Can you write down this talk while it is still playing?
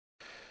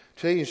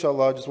Today,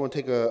 inshallah, I just want to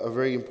take a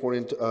very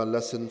important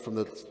lesson from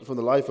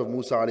the life of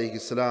Musa alayhi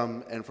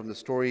salam and from the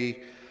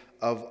story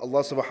of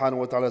Allah subhanahu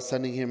wa ta'ala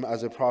sending him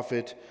as a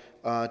prophet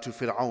to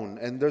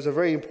Fir'aun. And there's a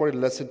very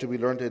important lesson to be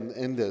learned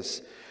in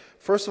this.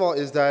 First of all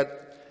is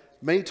that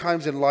many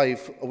times in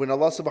life, when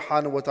Allah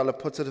subhanahu wa ta'ala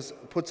puts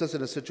us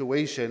in a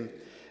situation,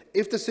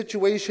 if the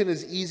situation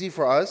is easy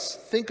for us,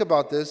 think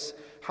about this,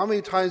 how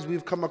many times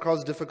we've come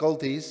across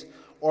difficulties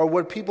or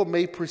what people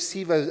may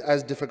perceive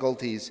as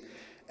difficulties.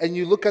 And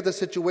you look at the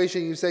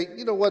situation, you say,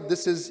 you know what,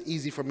 this is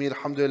easy for me,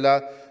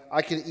 alhamdulillah,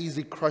 I can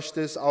easily crush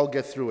this, I'll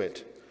get through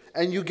it.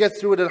 And you get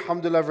through it,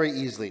 alhamdulillah, very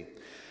easily.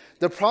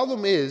 The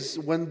problem is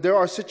when there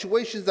are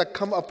situations that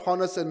come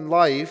upon us in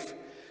life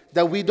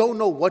that we don't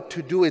know what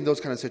to do in those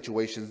kind of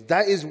situations.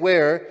 That is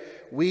where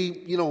we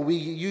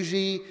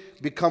usually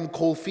become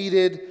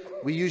cold-feeted,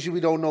 we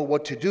don't know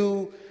what to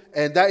do,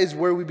 and that is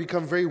where we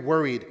become very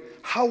worried.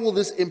 How will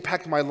this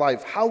impact my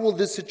life? How will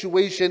this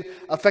situation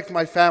affect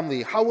my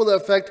family? How will it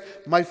affect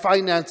my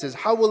finances?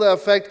 How will it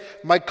affect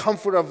my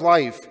comfort of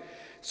life?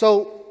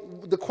 So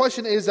the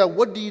question is that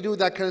what do you do in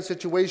that kind of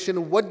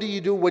situation? What do you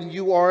do when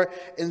you are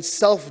in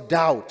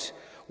self-doubt?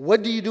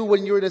 What do you do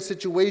when you're in a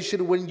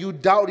situation when you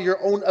doubt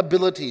your own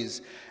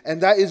abilities?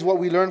 And that is what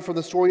we learn from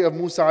the story of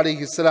Musa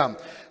alayhi salam.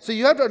 So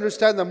you have to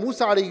understand that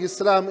Musa alayhi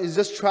salam is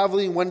just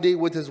traveling one day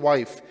with his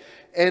wife.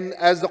 And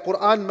as the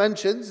Quran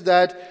mentions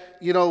that,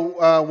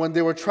 when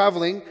they were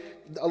traveling,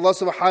 Allah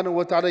subhanahu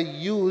wa ta'ala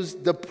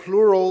used the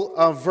plural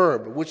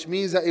verb, which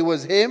means that it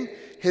was him,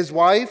 his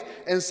wife,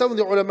 and some of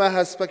the ulama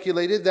has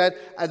speculated that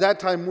at that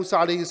time Musa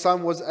alayhi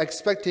salam was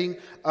expecting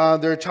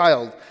their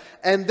child.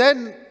 And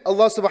then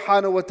Allah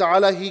subhanahu wa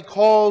ta'ala, He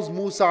calls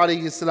Musa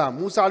alayhi salam.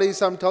 Musa alayhi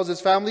salam tells his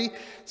family,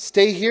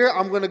 stay here,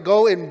 I'm going to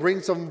go and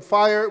bring some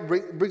fire,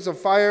 bring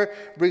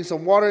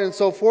some water and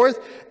so forth.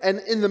 And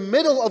in the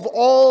middle of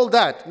all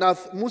that, now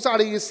Musa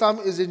alayhi salam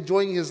is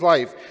enjoying his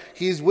life.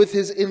 He's with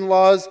his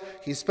in-laws,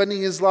 he's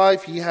spending his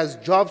life, he has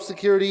job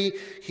security,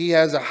 he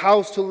has a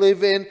house to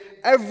live in,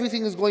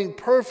 everything is going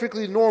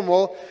perfectly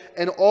normal.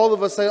 And all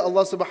of a sudden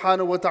Allah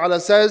subhanahu wa ta'ala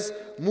says,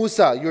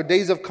 Musa, your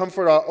days of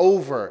comfort are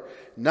over.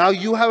 Now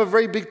you have a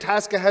very big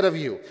task ahead of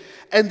you.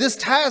 And this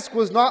task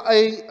was not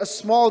a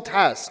small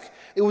task.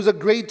 It was a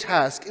great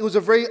task. It was a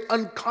very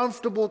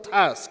uncomfortable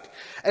task.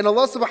 And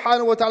Allah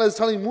subhanahu wa ta'ala is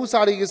telling Musa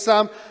alayhi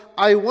salam,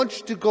 I want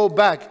you to go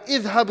back.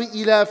 اذهب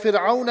إلى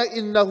فرعون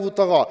إنه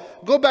طغى.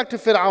 Go back to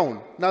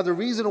Fir'aun. Now the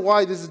reason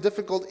why this is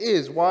difficult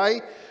is,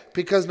 why?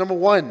 Because number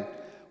one,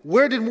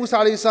 where did Musa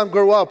alayhi salam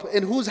grow up?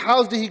 In whose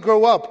house did he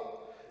grow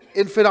up?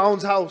 In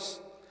Fir'aun's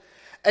house.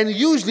 And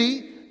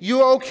usually,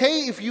 you're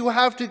okay if you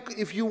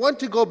want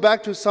to go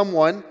back to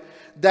someone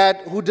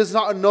who does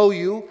not know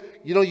you,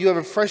 you have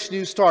a fresh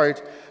new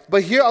start.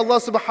 But here Allah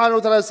subhanahu wa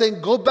ta'ala is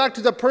saying, go back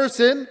to the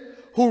person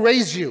who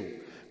raised you.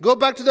 Go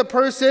back to the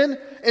person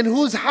in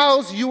whose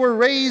house you were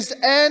raised,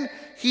 and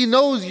he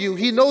knows you.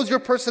 He knows your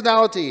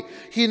personality.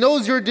 He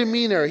knows your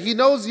demeanor. He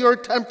knows your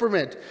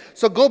temperament.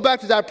 So go back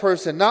to that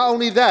person. Not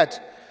only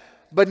that,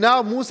 but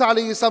now Musa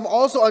alayhi salam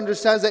also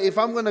understands that if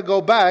I'm going to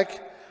go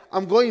back,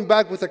 I'm going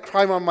back with a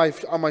crime on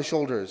my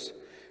shoulders.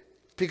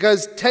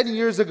 Because 10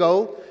 years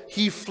ago,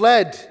 he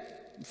fled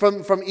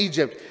from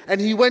Egypt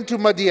and he went to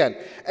Madian.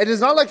 And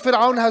it's not like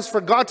Fir'aun has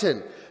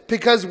forgotten.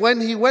 Because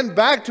when he went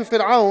back to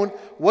Fir'aun,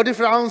 what did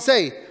Fir'aun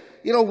say?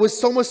 With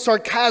so much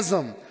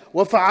sarcasm.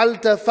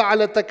 وَفَعَلْتَ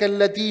فَعْلَتَكَ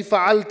الَّتِي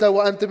فَعَلْتَ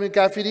وَأَنْتَ مِنْ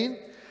كَافِرِينَ.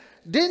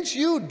 Didn't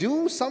you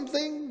do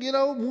something,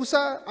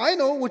 Musa? I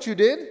know what you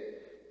did.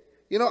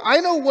 I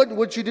know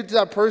what you did to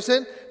that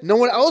person. No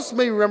one else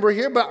may remember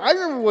here, but I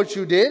remember what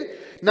you did.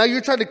 Now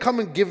you're trying to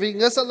come and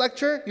giving us a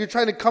lecture. You're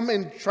trying to come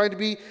and trying to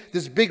be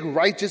this big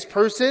righteous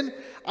person.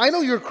 I know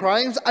your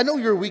crimes. I know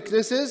your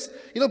weaknesses.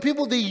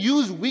 People, they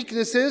use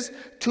weaknesses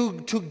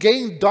to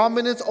gain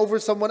dominance over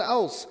someone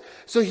else.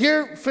 So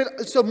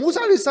Musa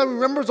alayhi salam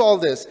remembers all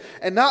this.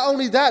 And not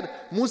only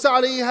that, Musa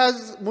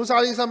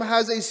alayhi salam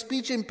has a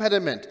speech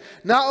impediment.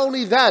 Not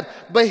only that,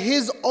 but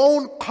his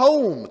own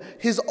qawm,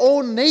 his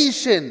own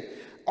nation,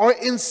 are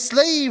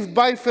enslaved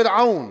by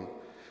Fir'aun.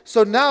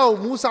 So now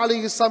Musa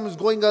alayhi salam is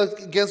going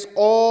against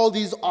all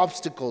these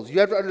obstacles. You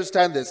have to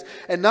understand this.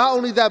 And not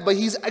only that, but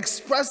he's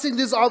expressing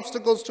these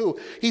obstacles too.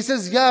 He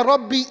says, Ya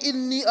Rabbi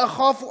inni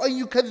akhafu an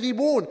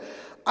yukadhibun.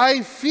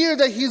 I fear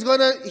that he's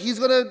gonna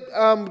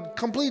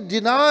completely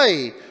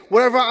deny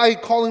whatever I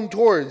call him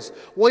towards.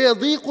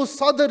 وَيَضِيقُ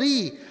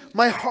صَدْرِي.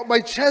 My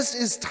chest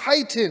is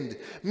tightened,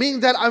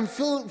 meaning that I'm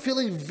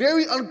feeling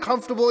very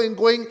uncomfortable in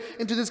going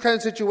into this kind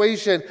of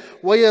situation.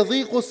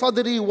 وَيَضِيقُ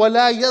صَدْرِي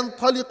وَلَا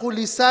يَنْطَلِقُ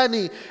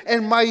لِسَانِي.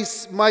 And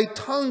my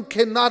tongue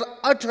cannot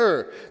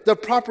utter the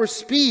proper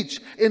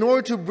speech in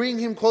order to bring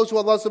him close to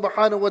Allah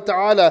subhanahu wa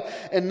ta'ala.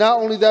 And not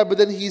only that, but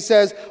then he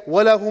says,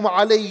 وَلَهُمْ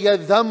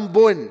عَلَيَّ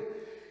ذَنْبٌ.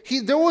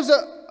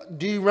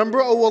 do you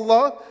remember, O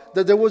Allah,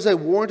 that there was a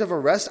warrant of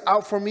arrest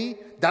out for me?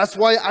 That's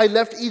why I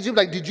left Egypt.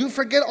 Like, did you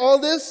forget all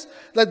this?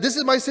 Like, this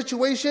is my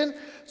situation.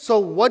 So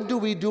what do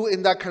we do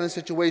in that kind of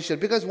situation?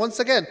 Because once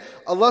again,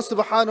 Allah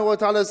subhanahu wa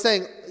ta'ala is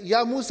saying,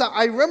 Ya Musa,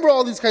 I remember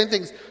all these kind of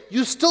things.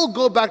 You still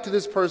go back to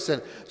this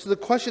person. So the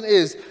question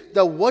is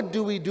that what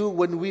do we do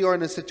when we are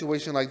in a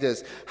situation like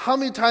this? How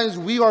many times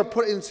we are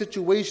put in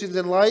situations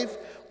in life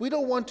we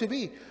don't want to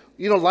be?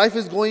 You know, life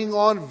is going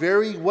on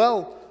very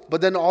well, but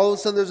then all of a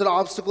sudden there's an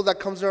obstacle that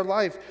comes in our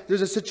life.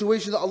 There's a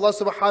situation that Allah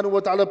subhanahu wa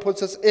ta'ala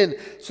puts us in.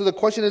 So the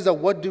question is that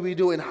what do we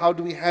do and how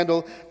do we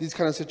handle these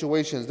kind of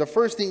situations? The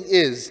first thing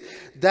is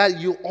that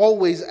you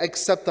always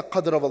accept the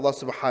qadr of Allah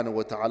subhanahu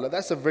wa ta'ala.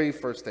 That's the very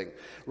first thing.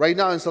 Right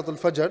now in Surah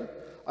Al-Fajr,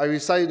 I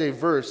recited a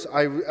verse.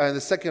 In the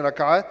second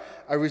rak'ah,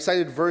 I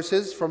recited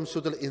verses from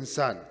Surah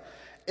Al-Insan.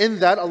 In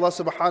that, Allah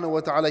subhanahu wa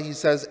ta'ala, He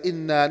says,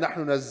 Inna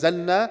nahnu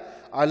nazzalna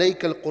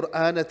alayka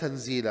al-Qur'ana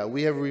tanzila.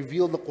 We have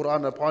revealed the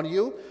Qur'an upon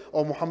you,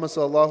 O Muhammad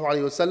sallallahu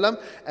alayhi wa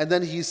sallam. And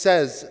then He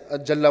says,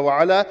 Jalla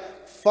wa ala,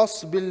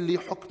 fasbil li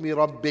hukmi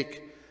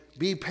rabbik.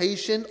 Be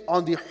patient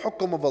on the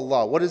hukm of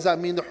Allah. What does that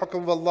mean, the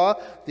hukm of Allah?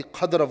 The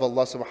qadr of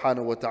Allah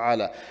subhanahu wa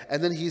ta'ala.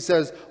 And then He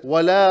says,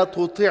 وَلَا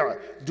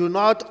تُطِعْ. Do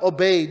not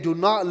obey, do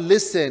not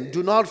listen,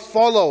 do not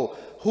follow.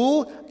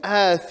 Who?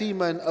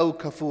 آثِمًا أَوْ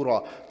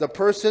كَفُورًا. The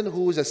person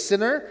who is a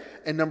sinner.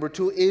 And number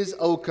two is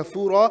أَوْ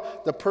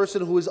كَفُورًا. The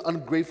person who is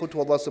ungrateful to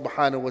Allah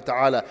subhanahu wa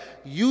ta'ala.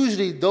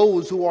 Usually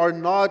those who are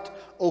not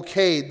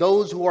okay,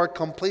 those who are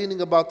complaining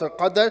about their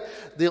qadr,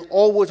 they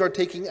always are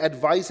taking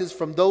advices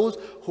from those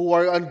who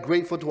are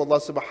ungrateful to Allah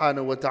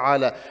subhanahu wa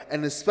ta'ala.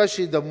 And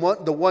especially the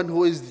one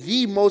who is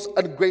the most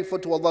ungrateful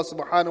to Allah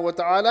subhanahu wa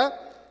ta'ala,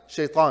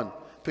 shaitan.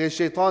 Because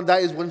shaitan,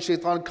 that is when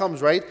shaitan comes,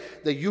 right?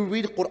 That you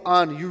read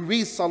Quran, you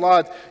read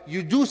Salat,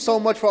 you do so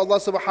much for Allah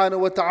subhanahu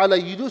wa ta'ala,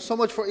 you do so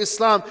much for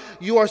Islam,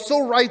 you are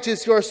so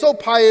righteous, you are so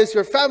pious,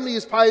 your family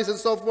is pious and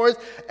so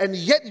forth, and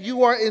yet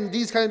you are in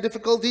these kind of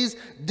difficulties,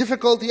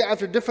 difficulty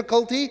after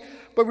difficulty.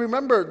 But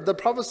remember, the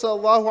Prophet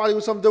sallallahu alaihi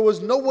wasallam, there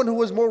was no one who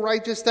was more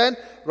righteous than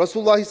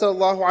Rasulullah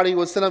sallallahu alaihi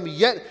wasallam.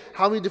 Yet,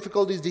 how many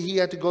difficulties did he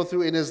have to go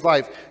through in his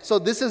life? So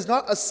this is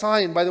not a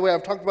sign, by the way,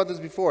 I've talked about this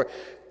before.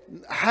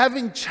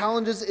 Having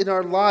challenges in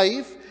our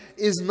life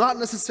is not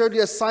necessarily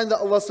a sign that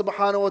Allah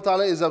subhanahu wa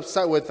ta'ala is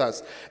upset with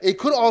us. It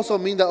could also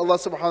mean that Allah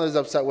subhanahu wa ta'ala is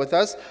upset with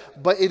us,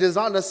 but it does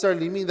not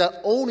necessarily mean that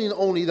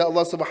only that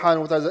Allah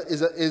subhanahu wa ta'ala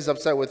is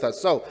upset with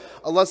us. So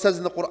Allah says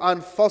in the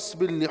Quran,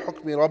 فَاصْبِرْ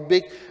لِحُكْمِ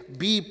رَبِّكَ.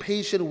 Be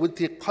patient with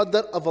the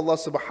qadr of Allah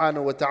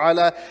subhanahu wa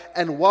ta'ala.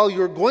 And while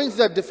you're going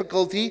through that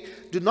difficulty,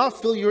 do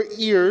not fill your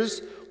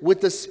ears with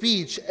the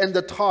speech and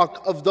the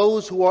talk of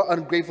those who are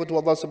ungrateful to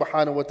Allah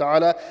subhanahu wa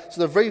ta'ala.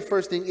 So the very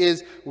first thing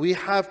is we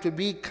have to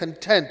be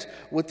content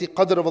with the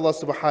qadr of Allah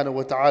subhanahu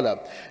wa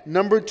ta'ala.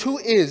 Number two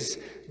is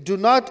do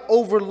not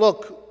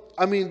overlook,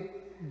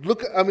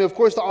 of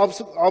course the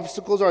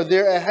obstacles are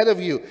there ahead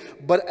of you,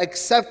 but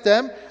accept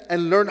them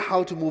and learn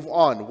how to move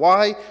on.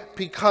 Why?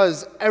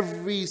 Because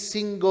every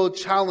single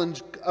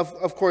challenge,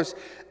 of course,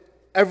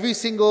 every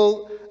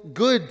single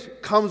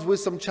good comes with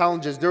some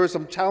challenges. There are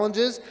some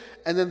challenges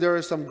and then there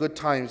are some good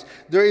times.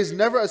 There is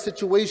never a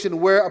situation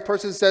where a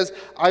person says,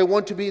 I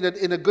want to be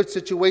in a good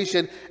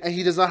situation, and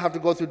he does not have to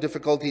go through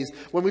difficulties.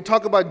 When we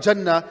talk about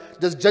Jannah,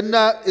 is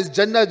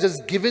Jannah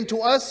just given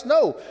to us?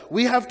 No.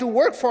 We have to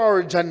work for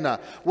our Jannah.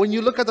 When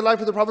you look at the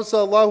life of the Prophet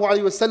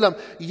ﷺ,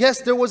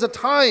 yes, there was a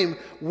time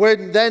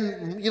when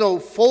then,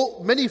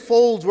 many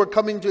folds were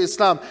coming to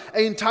Islam,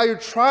 and entire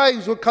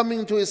tribes were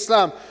coming to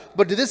Islam.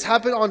 But did this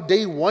happen on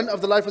day one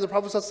of the life of the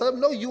Prophet ﷺ?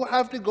 No, you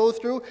have to go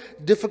through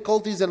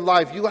difficulties in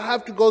life. You have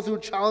to go through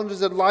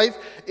challenges in life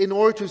in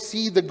order to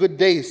see the good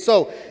days.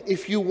 So,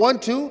 if you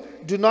want to,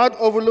 do not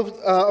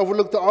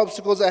overlook the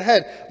obstacles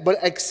ahead,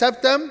 but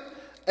accept them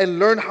and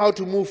learn how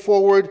to move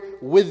forward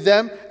with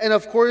them. And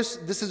of course,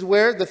 this is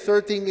where the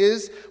third thing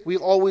is, we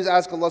always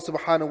ask Allah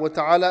subhanahu wa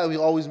ta'ala, and we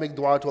always make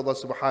dua to Allah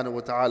subhanahu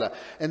wa ta'ala.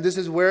 And this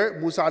is where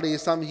Musa alayhi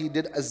salam, he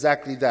did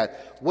exactly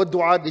that. What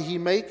dua did he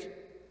make?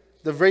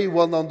 The very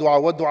well-known dua.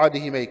 What dua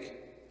did he make?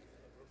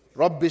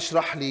 Rabbi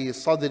shrah li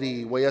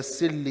sadri wa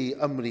yassir li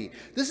amri.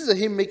 This is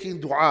him making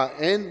dua.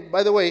 And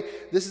by the way,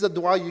 this is a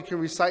dua you can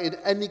recite in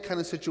any kind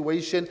of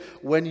situation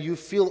when you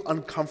feel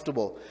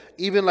uncomfortable.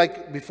 Even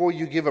like before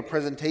you give a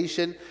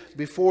presentation,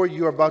 before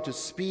you're about to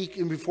speak,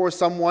 and before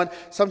someone.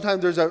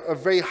 Sometimes there's a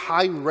very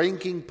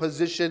high-ranking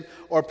position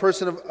or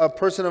a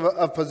person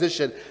of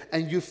position,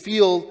 and you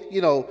feel,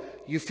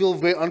 you feel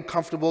very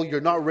uncomfortable,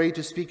 you're not ready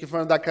to speak in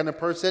front of that kind of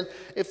person.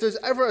 If there's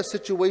ever a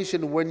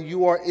situation when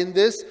you are in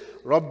this,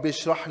 Rabbi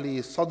shrah li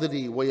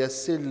sadri wa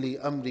yassir li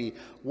amri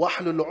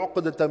wahlul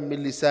 'uqdatan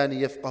min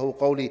lisani yafqahu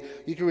qawli.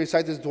 You can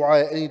recite this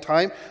dua at any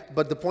time,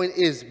 but the point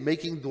is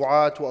making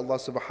dua to Allah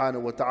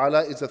subhanahu wa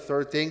ta'ala is the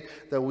third thing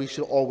that we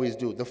should always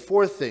do. The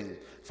fourth thing,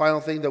 final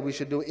thing that we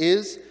should do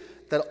is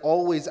that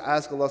always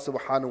ask Allah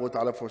subhanahu wa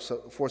ta'ala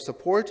for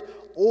support,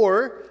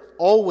 or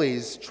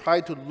always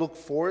try to look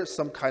for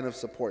some kind of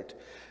support.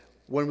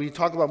 When we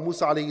talk about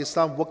Musa alayhi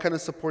salam, what kind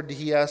of support did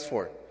he ask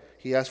for?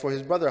 He asked for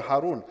his brother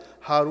Harun.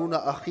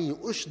 Haruna akhi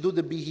ushdud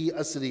bihi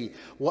asri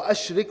wa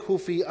ashrikhu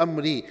fi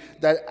amri.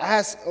 That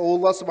ask, oh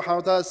Allah subhanahu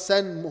wa ta'ala,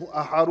 send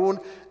Harun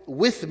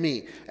with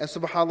me. And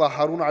subhanAllah,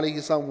 Harun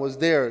alayhi salam was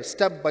there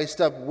step by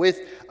step with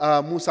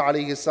Musa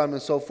alayhi salam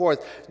and so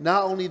forth.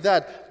 Not only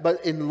that,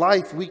 but in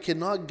life we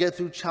cannot get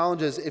through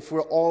challenges if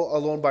we're all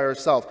alone by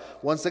ourselves.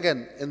 Once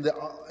again, in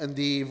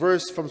the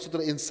verse from Surah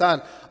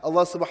Al-Insan,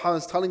 Allah subhanahu wa ta'ala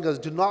is telling us,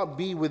 do not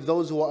be with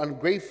those who are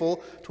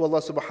ungrateful to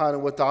Allah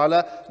subhanahu wa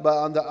ta'ala. But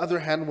on the other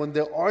hand, when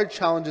there are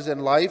challenges in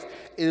life,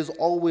 it is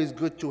always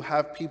good to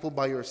have people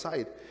by your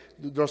side.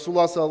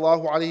 Rasulullah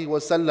sallallahu alaihi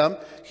wasallam,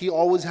 he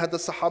always had the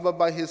Sahaba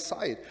by his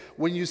side.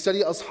 When you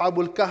study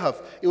Ashabul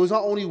Kahf, it was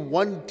not only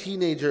one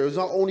teenager, it was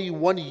not only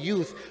one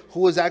youth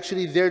who was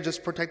actually there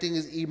just protecting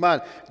his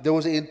iman. There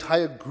was an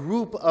entire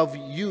group of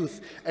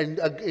youth and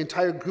an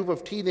entire group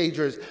of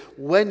teenagers.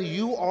 When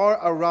you are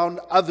around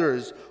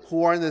others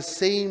who are in the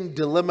same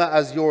dilemma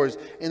as yours,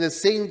 in the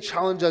same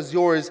challenge as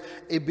yours,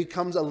 it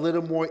becomes a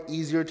little more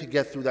easier to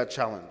get through that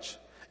challenge.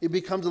 It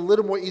becomes a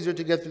little more easier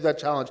to get through that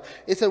challenge.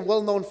 It's a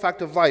well-known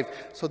fact of life.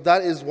 So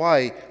that is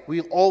why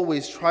we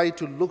always try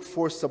to look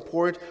for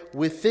support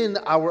within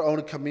our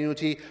own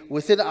community,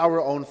 within our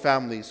own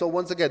family. So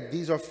once again,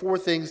 these are 4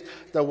 things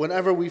that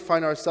whenever we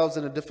find ourselves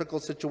in a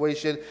difficult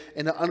situation,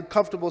 in an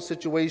uncomfortable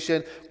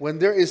situation, when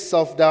there is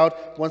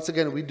self-doubt, once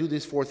again, we do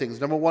these 4 things.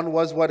 Number 1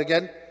 was what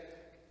again?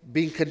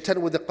 Being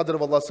content with the qadr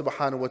of Allah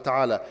subhanahu wa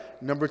ta'ala.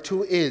 Number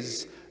 2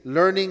 is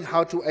learning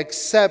how to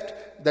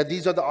accept that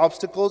these are the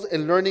obstacles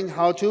and learning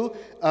how to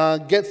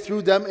get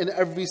through them in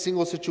every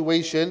single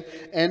situation.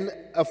 And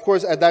of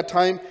course, at that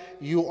time,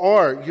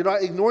 you're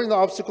not ignoring the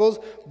obstacles,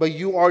 but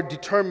you are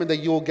determined that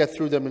you will get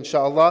through them,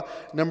 inshallah.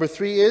 Number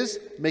 3 is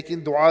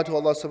making dua to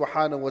Allah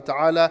subhanahu wa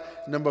ta'ala.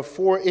 Number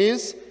 4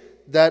 is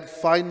that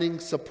finding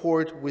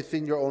support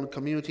within your own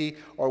community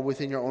or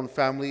within your own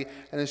family.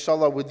 And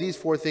inshallah, with these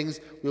 4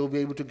 things, we will be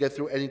able to get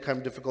through any kind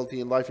of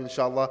difficulty in life,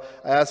 inshallah.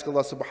 I ask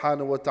Allah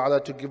subhanahu wa ta'ala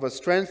to give us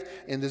strength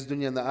in this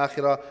dunya and the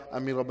akhirah.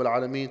 Ameen Rabbil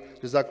Alameen.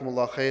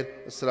 Jazakumullah khair.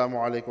 Assalamu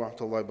alaikum wa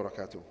rahmatullahi wa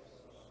barakatuh.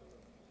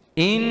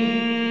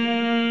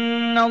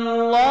 Inna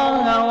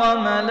Allah wa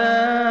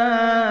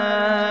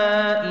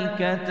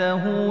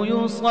malaikatahu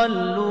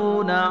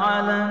yusalluna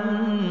ala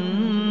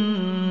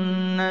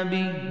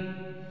nabi.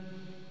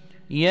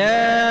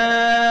 يا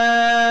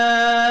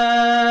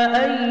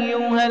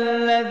أيها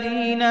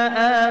الذين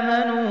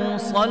آمنوا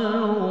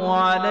صلوا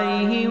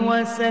عليه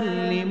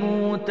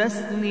وسلموا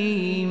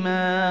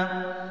تسليما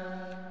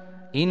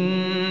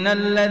إن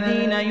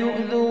الذين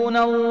يؤذون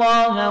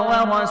الله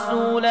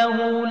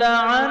ورسوله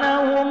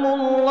لعنهم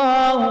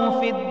الله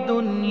في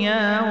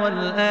الدنيا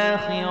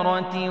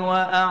والآخرة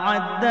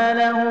وأعد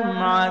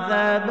لهم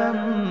عذابا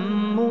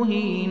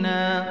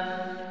مهينا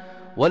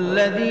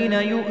والذين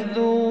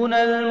يؤذون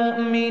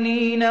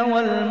المؤمنين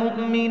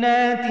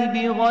والمؤمنات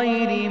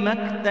بغير ما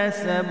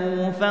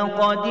اكتسبوا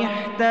فقد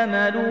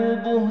احتملوا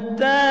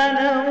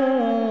بهتانا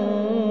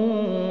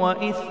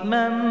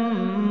وإثما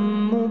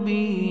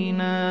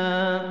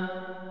مبينا.